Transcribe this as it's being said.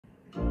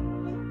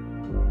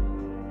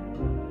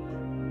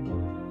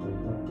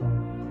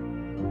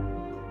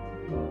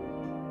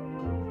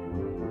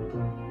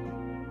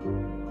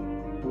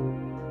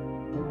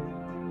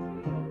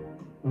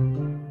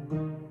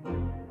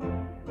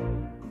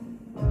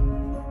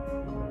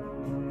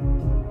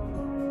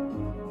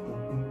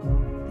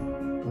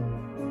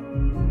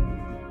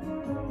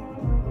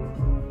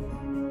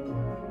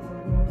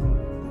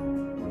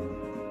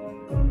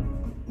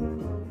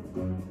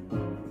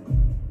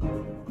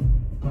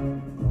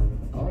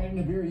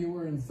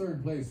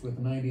third place with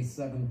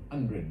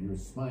 9,700. You're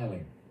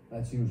smiling.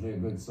 That's usually a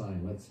good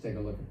sign. Let's take a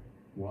look at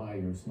why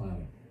you're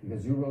smiling.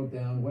 Because you wrote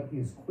down, what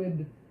is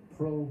quid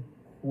pro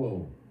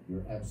quo?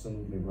 You're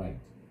absolutely right.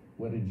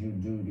 What did you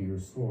do to your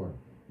score?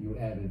 You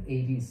added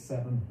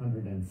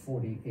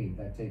 8,748.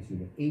 That takes you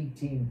to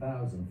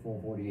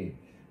 18,448.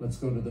 Let's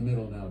go to the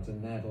middle now, to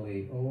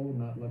Natalie. Oh,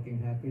 not looking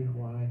happy.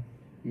 Why?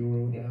 You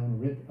wrote down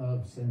writ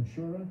of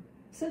censura?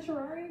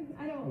 Certiorari?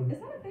 I don't, is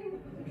that a thing?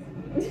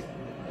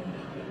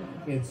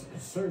 It's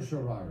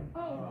certiorari.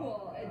 Oh,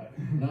 cool.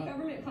 Not,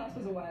 Government class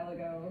was a while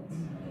ago.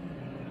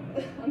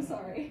 I'm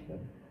sorry.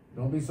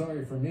 don't be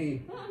sorry for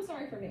me. No, I'm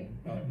sorry for me.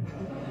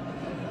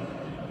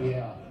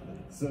 Yeah,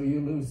 so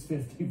you lose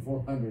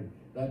 5,400.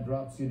 That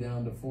drops you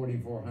down to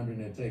 4,400,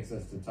 and it takes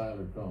us to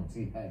Tyler Combs.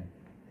 He had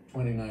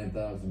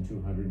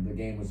 29,200. The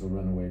game was a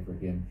runaway for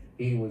him.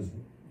 He was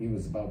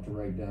about to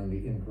write down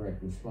the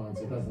incorrect response.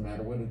 It doesn't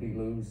matter. What did he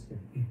lose?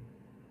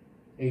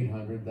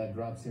 800. That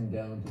drops him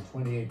down to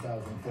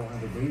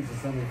 28,400. But he's the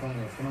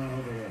semifinalist. Come on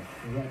over here.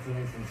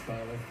 Congratulations,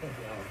 Tyler.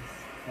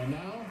 And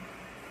now,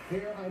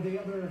 here are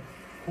the other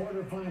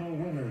quarterfinal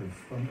winners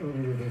from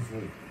earlier this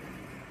week.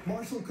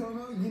 Marshall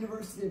Como,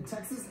 University of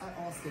Texas at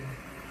Austin.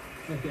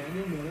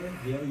 Nathaniel Miller,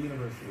 Yale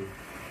University.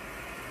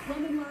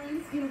 London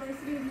Lawrence,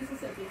 University of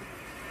Mississippi.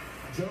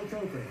 Joe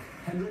Coker,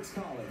 Hendrix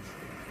College.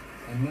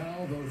 And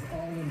now those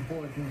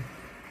all-important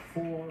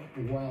 4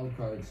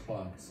 wildcard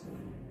spots.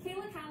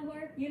 Kayla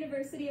Calvert,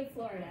 University of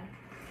Florida.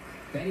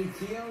 Benny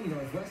Keough,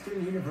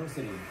 Northwestern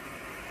University.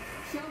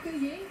 Xiaoke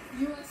Yi,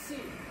 USC.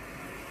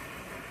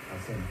 I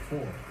said 4.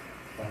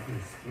 That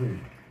was 3.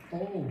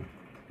 Oh,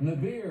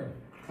 Nabir,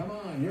 come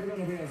on, you're going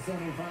to be a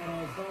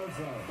semifinalist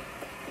also.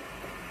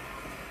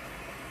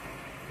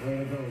 Way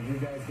to go. You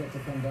guys get to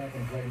come back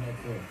and play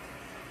next week.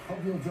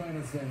 Hope you'll join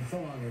us then. So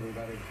long,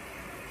 everybody.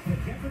 The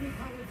Jeopardy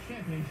College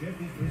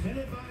Championship is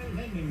presented by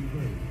Lending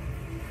Group.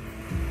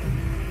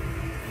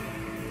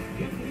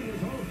 Jeopardy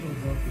is also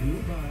brought to you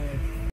by